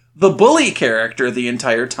be the bully character the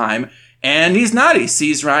entire time, and he's not. He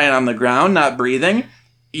sees Ryan on the ground, not breathing.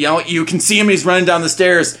 You know, you can see him, he's running down the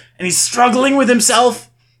stairs, and he's struggling with himself.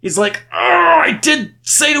 He's like, oh, I did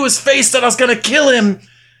say to his face that I was going to kill him,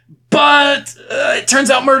 but it turns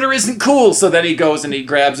out murder isn't cool. So then he goes and he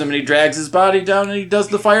grabs him and he drags his body down and he does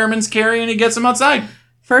the fireman's carry and he gets him outside.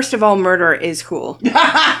 First of all, murder is cool.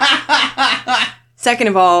 Second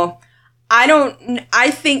of all,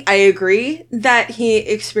 I think I agree that he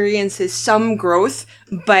experiences some growth,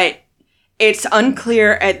 but it's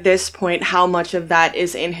unclear at this point how much of that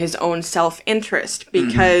is in his own self-interest,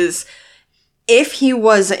 because if he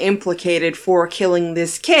was implicated for killing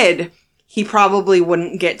this kid, he probably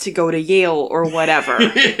wouldn't get to go to Yale or whatever.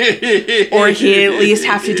 Or he'd at least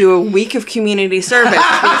have to do a week of community service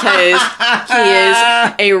because he is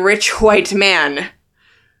a rich white man.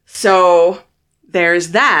 So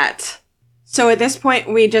there's that. So at this point,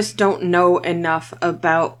 we just don't know enough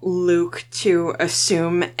about Luke to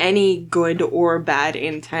assume any good or bad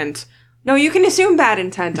intent. No, you can assume bad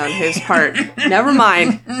intent on his part. Never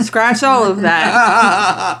mind. Scratch all of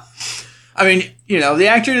that. I mean, you know, the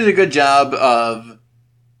actor did a good job of,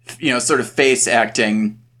 you know, sort of face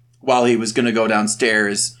acting while he was going to go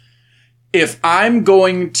downstairs. If I'm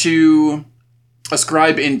going to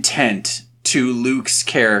ascribe intent to Luke's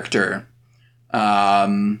character,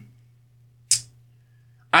 I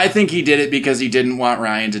think he did it because he didn't want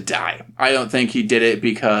Ryan to die. I don't think he did it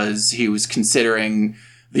because he was considering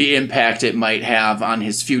the impact it might have on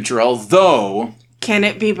his future, although... Can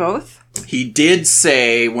it be both? he did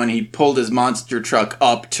say when he pulled his monster truck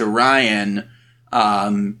up to Ryan,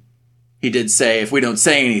 he did say, if we don't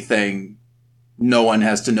say anything, no one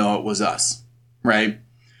has to know it was us, right?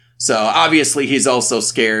 So obviously he's also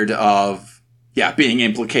scared of, being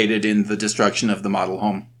implicated in the destruction of the model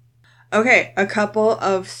home. Okay, a couple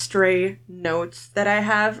of stray notes that I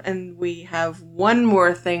have, and we have one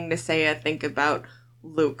more thing to say, I think, about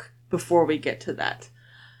Luke before we get to that.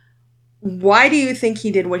 Why do you think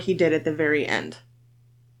he did what he did at the very end?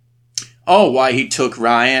 Oh, why he took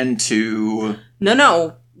Ryan to...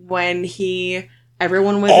 No. When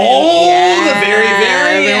everyone was the very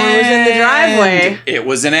everyone was in the driveway. It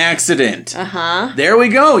was an accident. Uh-huh. There we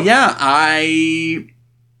go. Yeah,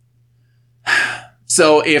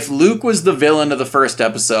 So if Luke was the villain of the first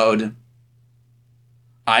episode,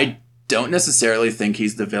 I don't necessarily think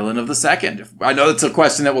he's the villain of the second. I know that's a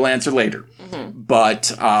question that we'll answer later. Mm-hmm.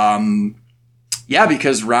 But,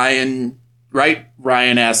 because Ryan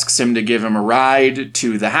asks him to give him a ride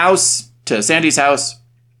to the house, to Sandy's house,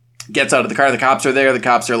 gets out of the car, the cops are there, the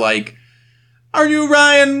cops are like, "Are you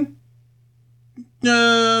Ryan?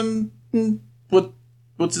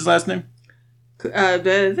 What's his last name?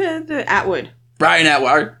 The Atwood. Ryan Atwood.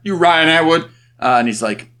 Are you Ryan Atwood?" And he's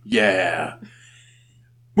like, "Yeah.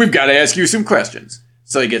 We've got to ask you some questions."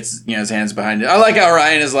 So he gets, his hands behind it. I like how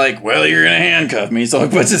Ryan is like, "Well, you're going to handcuff me." So he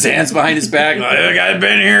puts his hands behind his back, like, "I've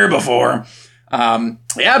been here before."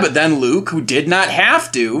 But then Luke, who did not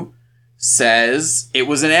have to, says it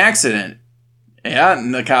was an accident. Yeah,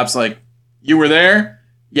 and the cop's like, "You were there?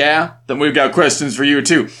 Yeah, then we've got questions for you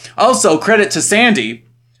too." Also, credit to Sandy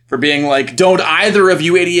for being like, "Don't either of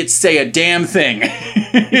you idiots say a damn thing."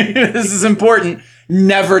 This is important.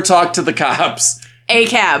 Never talk to the cops.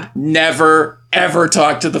 ACAB. Never, ever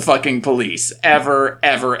talk to the fucking police. Ever,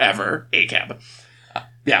 ever, ever. ACAB.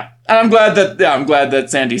 And I'm glad that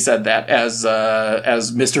Sandy said that as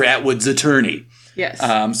Mr. Atwood's attorney. Yes.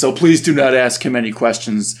 So please do not ask him any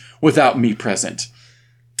questions without me present.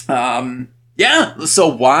 So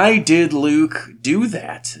why did Luke do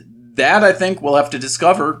that? That, I think, we'll have to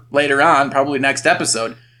discover later on, probably next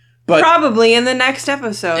episode. But probably in the next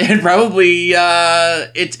episode. And probably,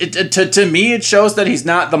 to me, it shows that he's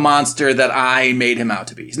not the monster that I made him out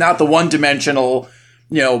to be. He's not the one-dimensional,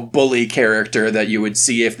 bully character that you would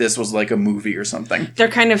see if this was like a movie or something. They're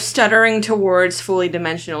kind of stuttering towards fully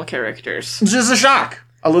dimensional characters. Which is a shock.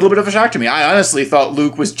 A little bit of a shock to me. I honestly thought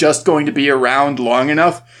Luke was just going to be around long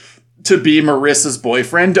enough to be Marissa's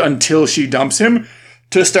boyfriend until she dumps him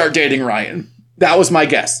to start dating Ryan. That was my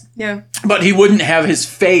guess. Yeah. But he wouldn't have his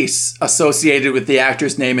face associated with the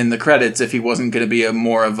actor's name in the credits if he wasn't going to be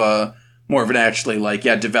more of an actually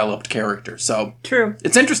developed character. So true.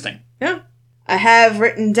 It's interesting. Yeah. I have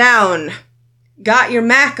written down, "Got your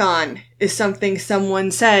Mac on" is something someone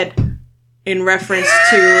said in reference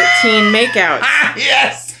to teen makeouts.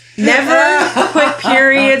 Yes! Never put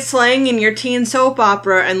period slang in your teen soap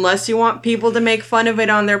opera unless you want people to make fun of it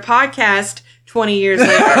on their podcast 20 years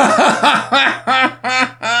later.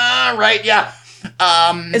 Right, yeah.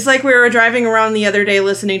 It's like we were driving around the other day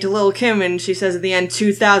listening to Lil' Kim, and she says at the end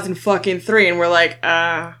 2003, and we're like,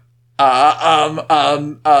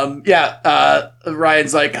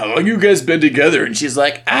 Ryan's like, "How long you guys been together?" And she's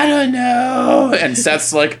like, "I don't know." And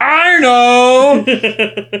Seth's like, "I know.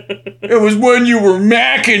 It was when you were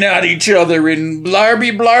macking at each other in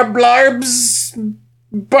Blarby Blarb Blarb's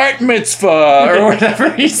bat mitzvah," or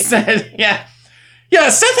whatever he said. Yeah. Yeah,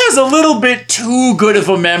 Seth has a little bit too good of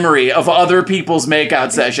a memory of other people's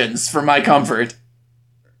makeout sessions for my comfort.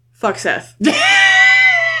 Fuck Seth.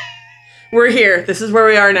 We're here. This is where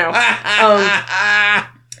we are now.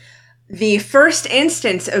 The first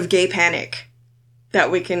instance of gay panic that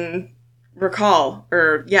we can recall,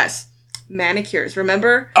 manicures,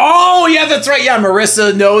 remember? Oh, yeah, that's right. Yeah,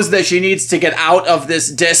 Marissa knows that she needs to get out of this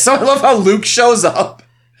disc. So I love how Luke shows up.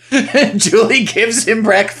 Julie gives him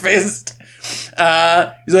breakfast.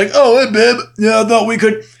 He's like, "Oh, hey, babe. Yeah, I thought we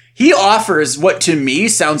could..." He offers what to me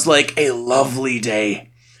sounds like a lovely day.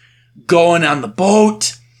 Going on the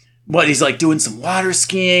boat. He's like doing some water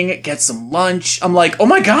skiing, get some lunch. I'm like, oh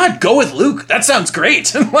my God, go with Luke. That sounds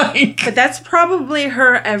great. But that's probably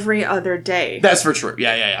her every other day. That's for sure.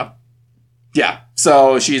 Yeah. Yeah.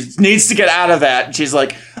 So she needs to get out of that. And she's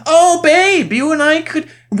like, "Oh, babe, you and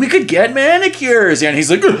we could get manicures." And he's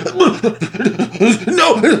like, no,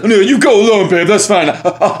 you go alone, babe. That's fine.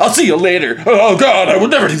 I'll see you later. Oh God, I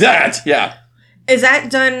would never do that. Yeah. Is that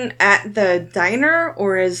done at the diner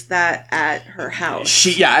or is that at her house?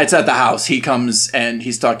 It's at the house. He comes and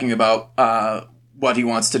he's talking about what he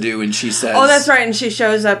wants to do, and she says... Oh, that's right, and she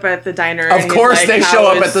shows up at the diner. Of course they show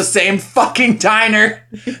up at the same fucking diner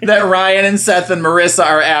that Ryan and Seth and Marissa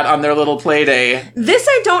are at on their little play day. This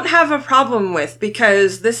I don't have a problem with,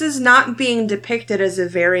 because this is not being depicted as a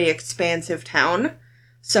very expansive town.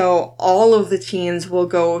 So all of the teens will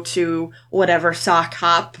go to whatever sock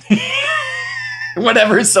hop.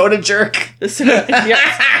 Whatever soda jerk. Yes.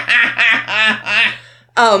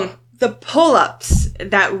 The pull-ups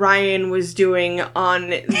that Ryan was doing on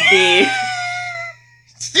the...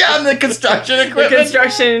 Yeah, on the construction equipment. The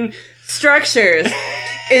construction structures.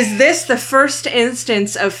 Is this the first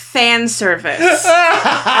instance of fan service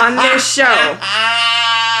on this show?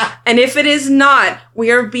 And if it is not, we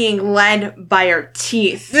are being led by our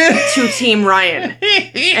teeth to Team Ryan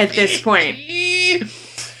at this point.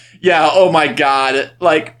 Yeah, oh my god.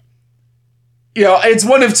 Like, you know, it's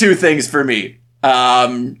one of two things for me.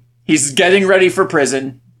 He's getting ready for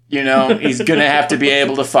prison. You know, he's gonna have to be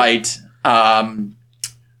able to fight.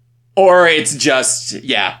 Or it's just,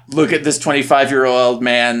 yeah, look at this 25-year-old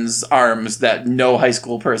man's arms that no high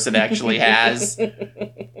school person actually has.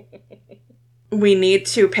 We need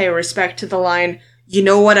to pay respect to the line, you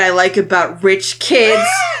know what I like about rich kids?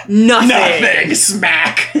 Nothing. Nothing.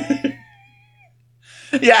 Smack.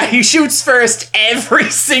 Yeah, he shoots first every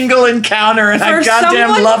single encounter, and I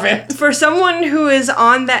goddamn love it. For someone who is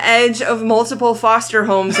on the edge of multiple foster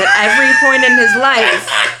homes at every point in his life,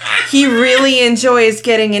 he really enjoys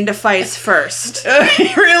getting into fights first.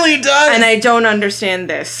 He really does. And I don't understand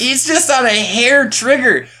this. He's just on a hair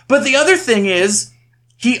trigger. But the other thing is,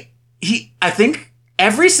 I think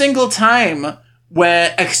every single time,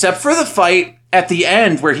 except for the fight at the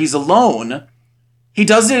end where he's alone, he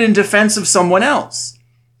does it in defense of someone else.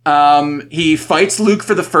 He fights Luke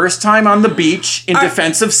for the first time on the beach in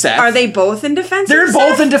defense of Seth. Are they both in defense They're of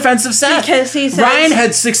both Seth? in defense of Seth. Because he says... Ryan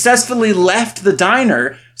had successfully left the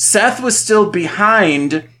diner. Seth was still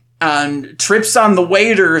behind and trips on the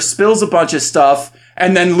waiter, spills a bunch of stuff,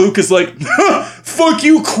 and then Luke is like, fuck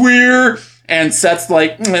you, queer! And Seth's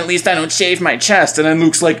like, at least I don't shave my chest. And then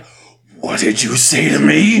Luke's like, what did you say to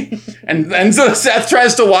me? And so Seth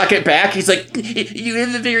tries to walk it back. He's like, you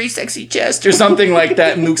have a very sexy chest or something like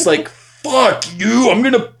that. And Luke's like, fuck you. I'm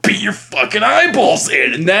going to beat your fucking eyeballs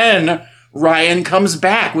in. And then Ryan comes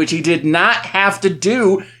back, which he did not have to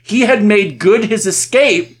do. He had made good his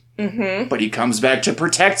escape, but he comes back to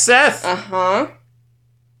protect Seth. Uh-huh.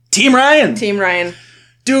 Team Ryan. Team Ryan.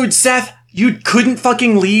 Dude, Seth, you couldn't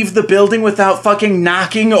fucking leave the building without fucking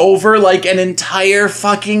knocking over, like, an entire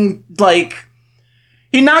fucking, like...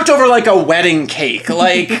 He knocked over, like, a wedding cake.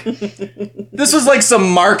 Like, this was like some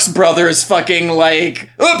Marx Brothers fucking, like,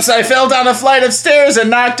 oops, I fell down a flight of stairs and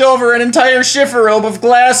knocked over an entire chifforobe of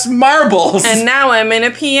glass marbles. And now I'm in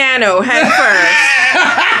a piano head first.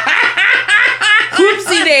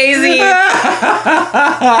 Whoopsie daisy.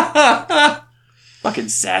 Fucking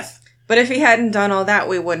Seth. But if he hadn't done all that,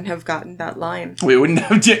 we wouldn't have gotten that line. We wouldn't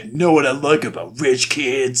have... Know what I like about rich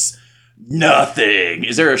kids? Nothing.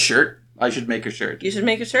 Is there a shirt? I should make a shirt. You should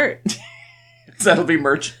make a shirt. That'll be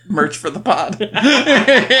merch for the pod.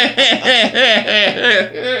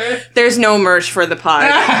 There's no merch for the pod.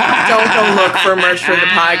 Don't go look for merch for the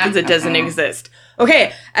pod because it doesn't exist.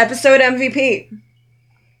 Okay, episode MVP.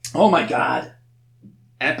 Oh my god.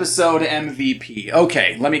 Episode MVP.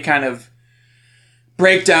 Okay, let me kind of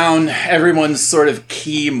break down everyone's sort of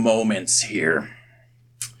key moments here.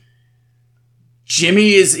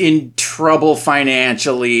 Jimmy is in trouble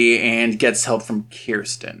financially and gets help from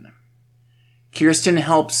Kirsten. Kirsten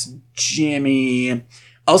helps Jimmy.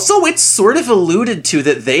 Also, it's sort of alluded to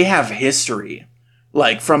that they have history,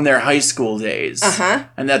 like from their high school days. Uh-huh.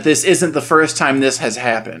 And that this isn't the first time this has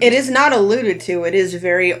happened. It is not alluded to. It is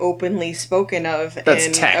very openly spoken of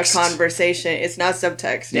in text. A conversation. It's not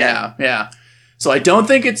subtext. Yeah. So I don't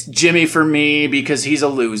think it's Jimmy for me because he's a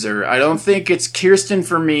loser. I don't think it's Kirsten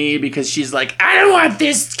for me because she's like, I don't want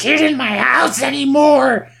this kid in my house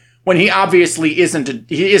anymore. When he obviously isn't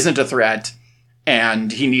a threat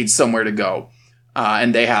and he needs somewhere to go.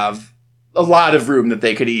 And they have a lot of room that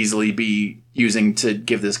they could easily be using to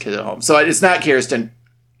give this kid a home. So it's not Kirsten.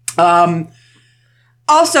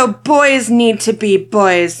 Also, boys need to be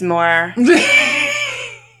boys more.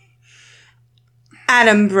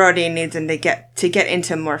 Adam Brody needs him to get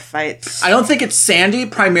into more fights. I don't think it's Sandy,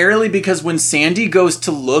 primarily because when Sandy goes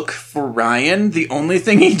to look for Ryan, the only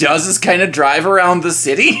thing he does is kind of drive around the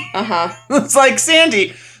city. Uh-huh. It's like,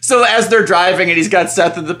 Sandy. So as they're driving and he's got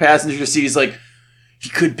Seth in the passenger seat, he's like, he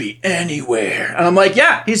could be anywhere. And I'm like,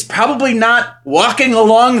 yeah, he's probably not walking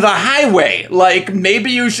along the highway. Like,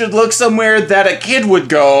 maybe you should look somewhere that a kid would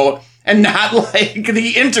go and not like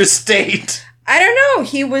the interstate. I don't know.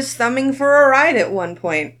 He was thumbing for a ride at one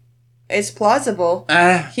point. It's plausible.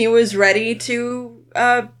 He was ready to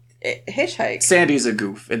hitchhike. Sandy's a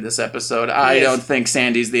goof in this episode. I Yes. don't think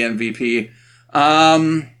Sandy's the MVP.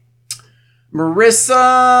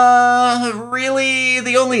 Marissa, really,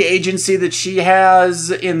 the only agency that she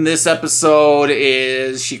has in this episode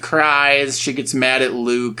is she cries, she gets mad at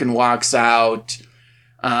Luke and walks out.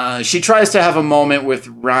 She tries to have a moment with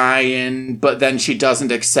Ryan, but then she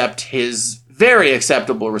doesn't accept his very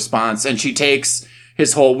acceptable response, and she takes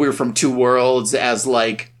his whole "we're from two worlds" as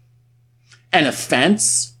like an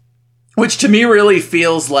offense, which to me really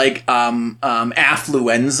feels like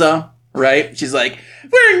affluenza, right? She's like,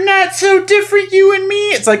 "We're not so different, you and me."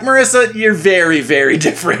 It's like, Marissa, you're very, very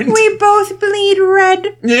different. We both bleed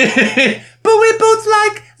red. But we both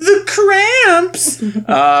like the Cramps.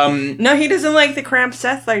 No, he doesn't like the Cramps.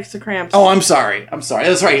 Seth likes the Cramps. Oh, I'm sorry. That's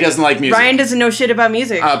right. He doesn't like music. Ryan doesn't know shit about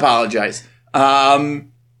music. I apologize.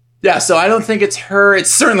 Yeah, so I don't think it's her.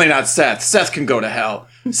 It's certainly not Seth. Seth can go to hell.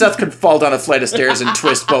 Seth could fall down a flight of stairs and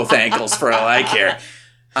twist both ankles for all I care.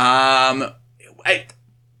 I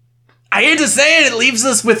hate to say it, it leaves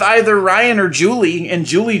us with either Ryan or Julie, and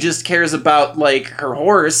Julie just cares about, like, her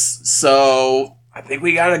horse, so I think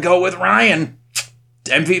we gotta go with Ryan.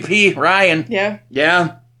 MVP, Ryan. Yeah.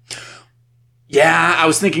 Yeah, I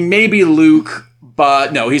was thinking maybe Luke,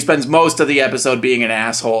 but no, he spends most of the episode being an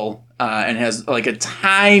asshole, and has, like, a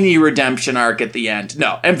tiny redemption arc at the end.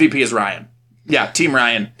 No, MVP is Ryan. Yeah, Team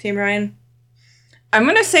Ryan. Team Ryan. I'm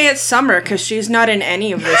gonna say it's Summer, because she's not in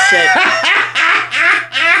any of this shit.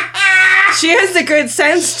 She has the good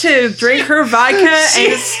sense to drink her vodka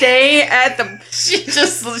and stay at the...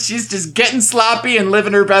 She's just getting sloppy and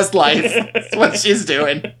living her best life. That's what she's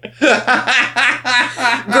doing.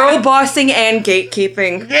 Girl bossing and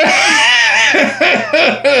gatekeeping.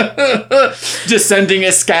 Descending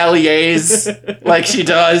escaliers like she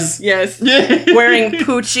does. Yes. Wearing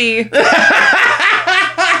Poochie.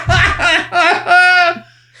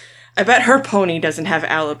 I bet her pony doesn't have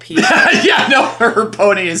alopecia. Yeah, no, her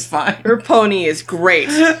pony is fine. Her pony is great.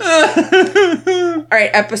 Alright,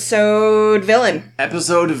 episode villain.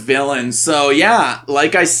 Episode villain. So yeah,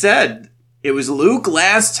 like I said, it was Luke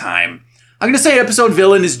last time. I'm gonna say episode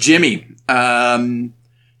villain is Jimmy.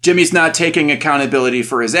 Jimmy's not taking accountability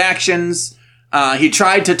for his actions. He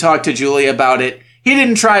tried to talk to Julie about it. He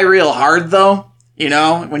didn't try real hard though. You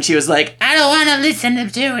know, when she was like, "I don't want to listen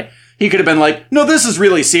to it." He could have been like, "No, this is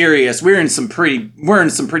really serious. We're in some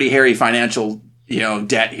pretty hairy financial,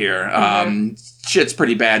 debt here. Shit's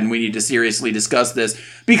pretty bad, and we need to seriously discuss this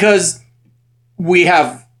because we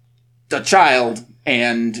have a child,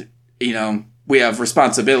 and we have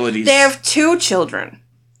responsibilities." They have 2 children.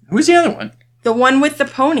 Who's the other one? The one with the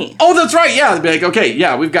pony. Oh, that's right. Yeah, they'd be like, "Okay,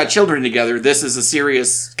 yeah, we've got children together. This is a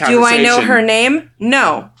serious Do conversation." I know her name?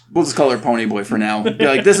 No. We'll just call her Pony Boy for now. Be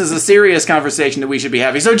like, this is a serious conversation that we should be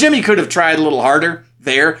having. So Jimmy could have tried a little harder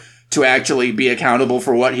there to actually be accountable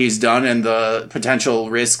for what he's done and the potential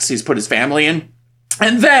risks he's put his family in.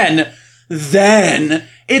 And then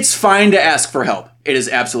it's fine to ask for help. It is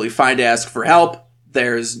absolutely fine to ask for help.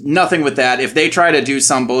 There's nothing with that. If they try to do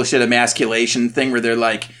some bullshit emasculation thing where they're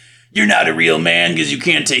like, "You're not a real man because you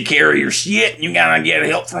can't take care of your shit and you gotta get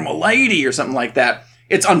help from a lady," or something like that,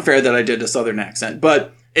 it's unfair that I did a southern accent.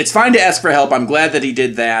 But it's fine to ask for help. I'm glad that he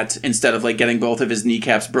did that instead of, like, getting both of his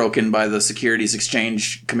kneecaps broken by the Securities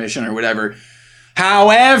Exchange Commission or whatever.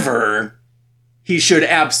 However, he should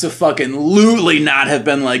abso-fucking-lutely not have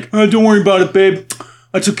been like, "Oh, don't worry about it, babe.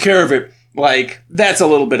 I took care of it." Like, that's a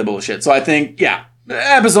little bit of bullshit. So I think, yeah,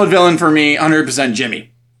 episode villain for me, 100%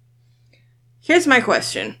 Jimmy. Here's my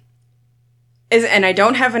question. And I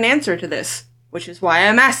don't have an answer to this, which is why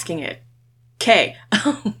I'm asking it. Okay.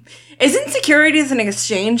 Isn't Securities and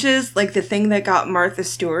Exchanges like the thing that got Martha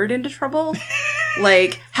Stewart into trouble?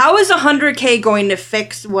 Like, how is $100K going to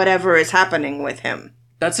fix whatever is happening with him?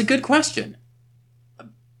 That's a good question.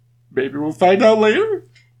 Maybe we'll find out later.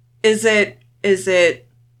 Is it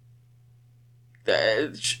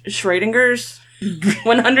Schrodinger's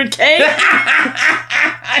 100K?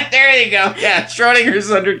 There you go. Yeah, Schrodinger's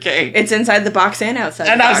 100K. It's inside the box and outside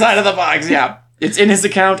And the box. outside of the box, yeah. It's in his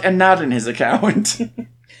account and not in his account.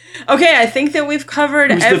 Okay, I think that we've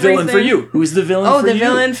covered Who's everything. the villain for you? Who's the villain for you? Oh, the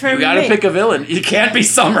villain for me. You gotta pick a villain. You can't be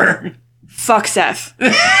Summer. Fuck Seth.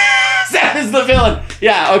 Seth is the villain.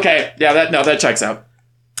 Yeah, okay. Yeah, that checks out.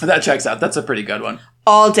 That checks out. That's a pretty good one.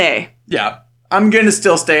 All day. Yeah. I'm gonna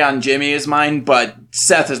still stay on Jimmy as mine, but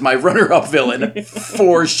Seth is my runner-up villain.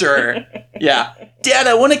 For sure. Yeah. Dad,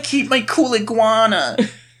 I want to keep my cool iguana.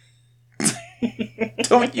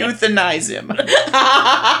 Don't euthanize him.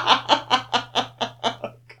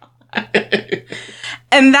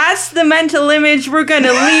 And that's the mental image we're going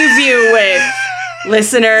to leave you with,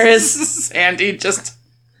 listeners. Sandy just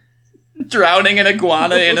drowning an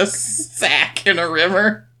iguana in a sack in a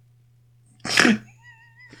river.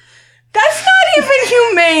 That's not even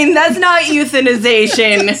humane. That's not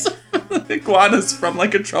euthanization. Iguana's from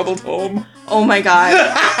like a troubled home. Oh my god.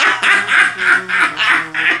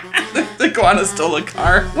 The iguana stole a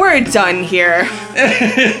car. We're done here.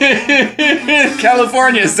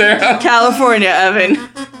 California, Sarah. California, Evan.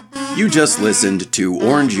 You just listened to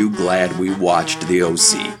Orange You Glad We Watched the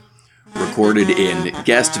OC, recorded in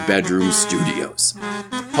Guest Bedroom Studios.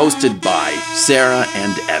 Hosted by Sarah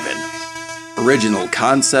and Evan. Original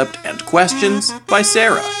concept and questions by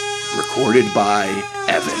Sarah. Recorded by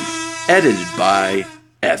Evan. Edited by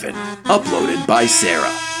Evan. Uploaded by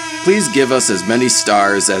Sarah. Please give us as many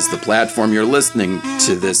stars as the platform you're listening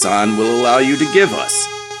to this on will allow you to give us.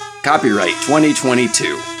 Copyright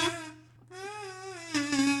 2022.